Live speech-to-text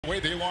Way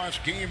they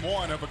lost game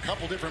one of a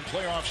couple different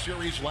playoff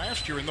series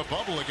last year in the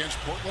bubble against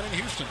Portland and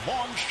Houston.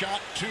 Long shot,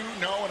 2-0,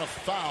 and a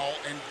foul,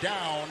 and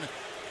down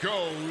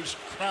goes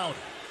Crowder.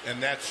 And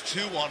that's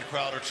two on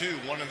Crowder, too.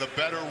 One of the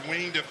better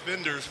wing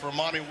defenders for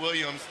Monty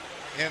Williams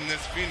and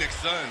this Phoenix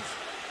Suns.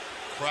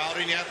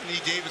 Crowding Anthony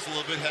Davis a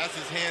little bit, has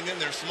his hand in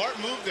there. Smart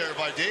move there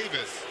by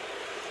Davis.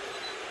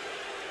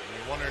 And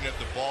you're wondering if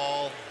the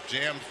ball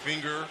jammed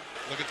finger.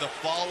 Look at the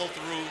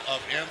follow-through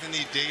of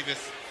Anthony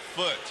Davis'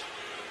 foot.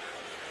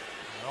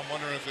 I'm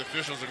wondering if the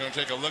officials are going to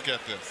take a look at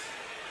this.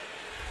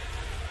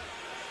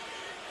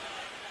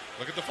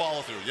 Look at the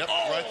follow-through. Yep,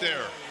 right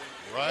there.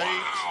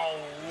 Right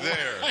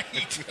there.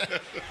 Right.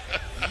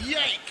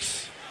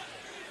 Yikes.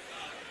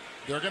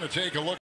 They're going to take a look.